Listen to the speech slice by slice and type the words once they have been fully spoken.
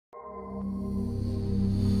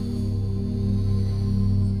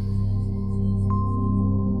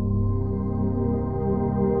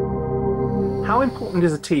How important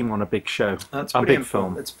is a team on a big show, a big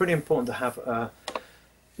film? It's pretty important to have,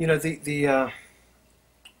 you know,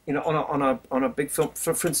 you know, on a big film,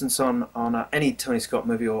 for instance, on any Tony Scott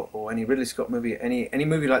movie or any Ridley Scott movie, any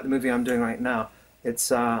movie like the movie I'm doing right now, it's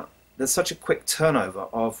there's such a quick turnover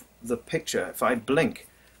of the picture. If I blink,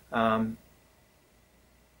 you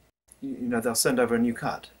know, they'll send over a new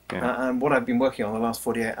cut. Yeah. And what I've been working on the last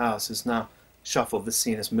 48 hours is now shuffled. The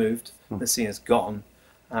scene has moved. The scene is gone.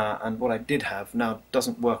 And what I did have now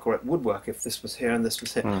doesn't work, or it would work if this was here and this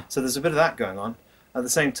was here. So there's a bit of that going on. At the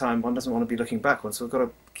same time, one doesn't want to be looking backwards, so I've got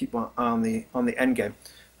to keep my eye on the end game.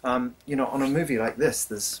 You know, on a movie like this,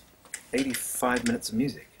 there's 85 minutes of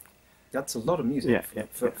music. That's a lot of music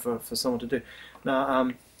for someone to do. Now,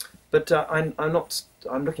 but I'm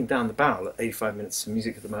looking down the barrel at 85 minutes of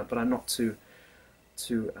music at the moment, but I'm not too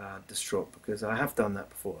distraught, because I have done that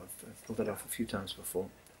before. I've pulled it off a few times before.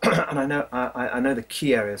 And I know the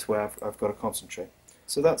key areas where I've got to concentrate.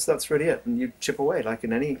 So that's really it. And you chip away, like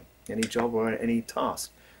in any job or any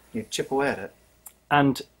task. You chip away at it.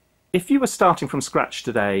 And if you were starting from scratch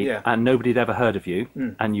today and nobody had ever heard of you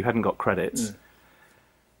and you hadn't got credits,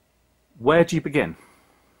 where do you begin?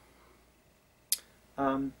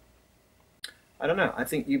 I don't know. I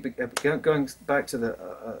think going back to the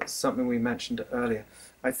something we mentioned earlier,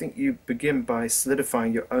 I think you begin by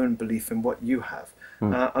solidifying your own belief in what you have.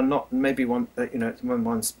 And not maybe you know, when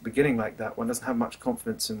one's beginning like that, one doesn't have much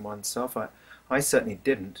confidence in oneself. I certainly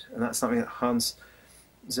didn't, and that's something that Hans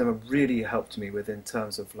Zimmer really helped me with, in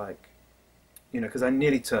terms of, like, you know, because I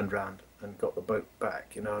nearly turned around and got the boat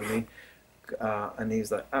back, you know what I mean? And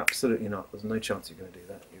he's like, absolutely not. There's no chance you're going to do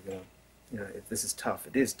that. You're going to, you know, this is tough.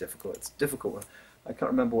 It is difficult. It's difficult. I can't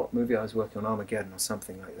remember what movie I was working on, Armageddon or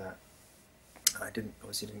something like that. I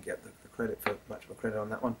obviously didn't get the credit for much of a credit on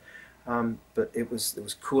that one. But it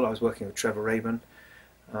was cool. I was working with Trevor Rabin,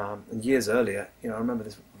 and years earlier, you know, I remember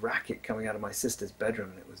this racket coming out of my sister's bedroom,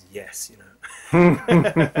 and it was Yes, you know.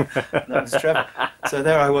 That was Trevor. So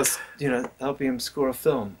there I was, you know, helping him score a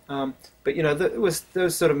film. But you know,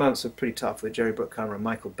 those sort of moments were pretty tough with Jerry Bruckheimer and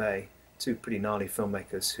Michael Bay, two pretty gnarly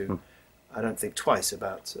filmmakers who I don't think twice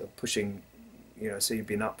about pushing. You know, so you've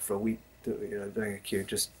been up for a week, you know, doing a cue,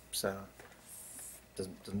 just so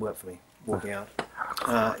doesn't work for me. Walking out,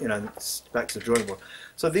 you know, it's back to the drawing board.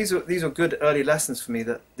 So these were good early lessons for me,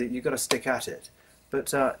 that you've got to stick at it.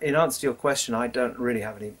 But in answer to your question, I don't really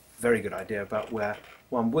have any very good idea about where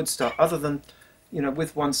one would start, other than, you know,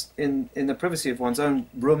 with one's in the privacy of one's own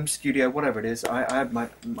room, studio, whatever it is. I had my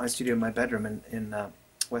studio in my bedroom in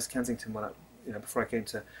West Kensington when you know, before I came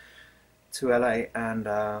to LA, and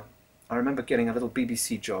I remember getting a little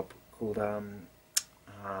BBC job called.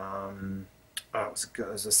 It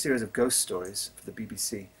was a series of ghost stories for the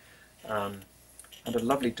BBC, and a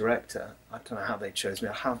lovely director. I don't know how they chose me,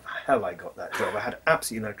 or how the hell I got that job. I had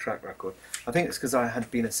absolutely no track record. I think it's because I had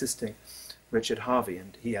been assisting Richard Harvey,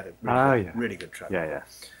 and he had a really good track record.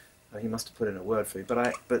 He must have put in a word for me.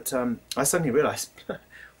 But I suddenly realised,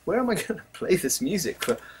 where am I going to play this music,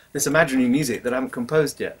 for this imaginary music that I haven't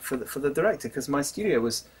composed yet for the director? Because my studio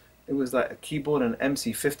was like a keyboard and an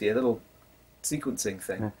MC50, a little sequencing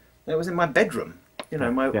thing. It was in my bedroom, you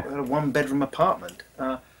know, I had a one-bedroom apartment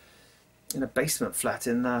in a basement flat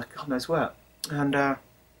in God knows where. And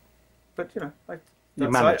but you know, you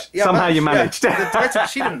managed. Somehow you managed. The director,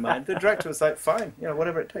 she didn't mind. The director was like, fine, you know,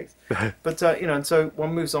 whatever it takes. But you know, and so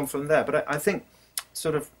one moves on from there. But I think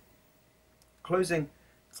sort of closing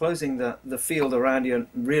the field around you, and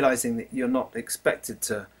realizing that you're not expected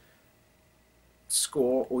to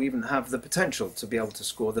score or even have the potential to be able to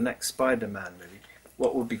score the next Spider-Man movie.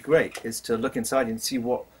 What would be great is to look inside you and see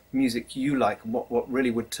what music you like, and what really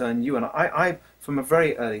would turn you. And I from a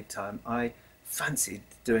very early time, I fancied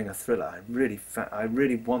doing a thriller. I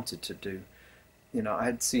really wanted to do. You know, I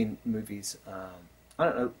had seen movies. I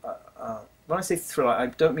don't know. When I say thriller, I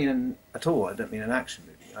don't mean at all. I don't mean an action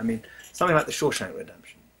movie. I mean something like The Shawshank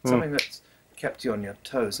Redemption, something that kept you on your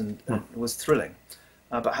toes and was thrilling,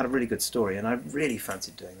 but had a really good story. And I really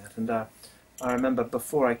fancied doing that. And I remember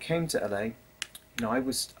before I came to LA. You know,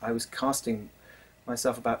 I was casting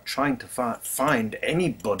myself about trying to find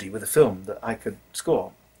anybody with a film that I could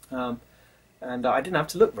score, and I didn't have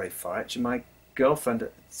to look very far. Actually, my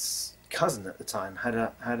girlfriend's cousin at the time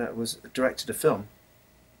was directed a film.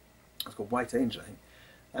 It was called White Angel, I think,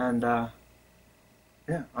 and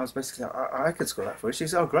Yeah, I was basically, I could score that for you. She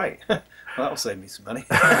said, "Oh, great, well, that'll save me some money."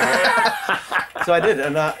 So I did,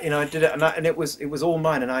 and I did it, and it was all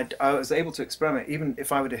mine, and I was able to experiment, even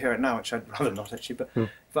if I were to hear it now, which I'd rather not actually.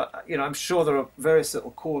 But I'm sure there are various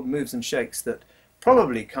little chord moves and shakes that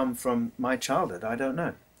probably come from my childhood. I don't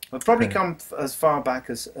know. Well, probably come as far back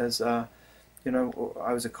as I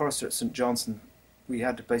was a chorister at St John's, and we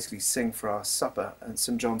had to basically sing for our supper at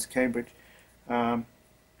St John's, Cambridge.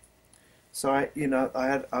 So I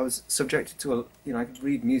was subjected to I could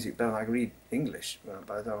read music better than I could read English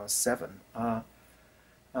by the time I was 7. I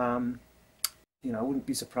wouldn't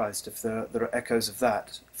be surprised if there are echoes of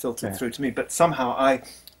that filtered through to me. But somehow I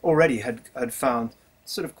already had found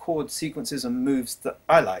sort of chord sequences and moves that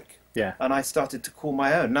I like. Yeah. And I started to call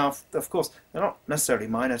my own. Now, of course, they're not necessarily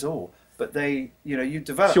mine at all, but they, you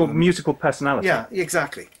develop it's your them. Musical personality. Yeah,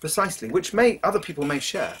 exactly, precisely, which other people may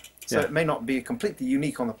share. So it may not be completely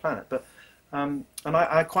unique on the planet, but and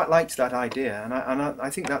I quite liked that idea, and I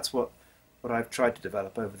think that's what I've tried to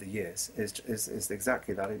develop over the years is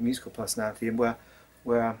exactly that, a musical personality, and where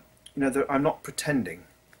I'm not pretending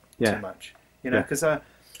too much, because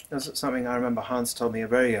there's something I remember Hans told me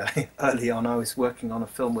very early on. I was working on a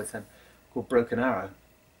film with him called Broken Arrow,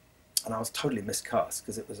 and I was totally miscast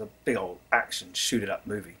because it was a big old action shoot-it-up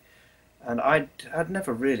movie, and I'd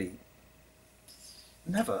never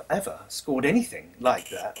ever scored anything like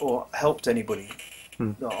that or helped anybody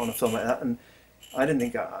on a film like that, and I didn't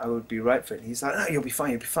think I would be right for it. And he's like, "No, you'll be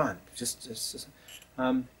fine. You'll be fine." It's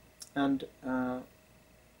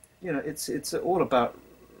all about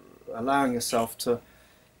allowing yourself to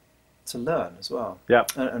learn as well,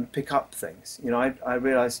 and pick up things. I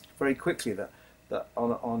realized very quickly that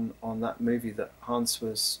on that movie that Hans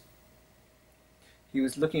was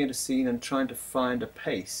looking at a scene and trying to find a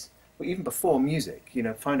pace. Even before music,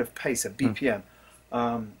 find a pace, a BPM,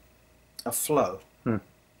 a flow.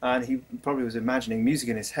 And he probably was imagining music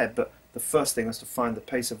in his head, but the first thing was to find the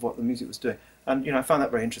pace of what the music was doing. And, I found that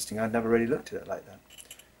very interesting. I'd never really looked at it like that.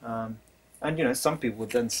 And, some people would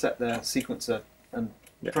then set their sequencer and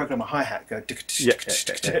program a hi-hat, go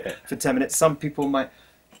for 10 minutes. Some people might,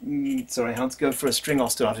 sorry, Hans, go for a string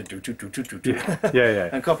ostinato,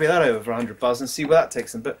 and copy that over for 100 bars and see where that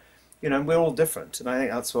takes them. But we're all different, and I think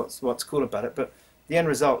that's what's cool about it. But the end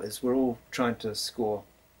result is we're all trying to score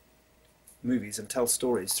movies and tell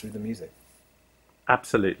stories through the music.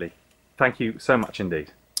 Absolutely. Thank you so much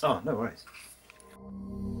indeed. Oh, no worries.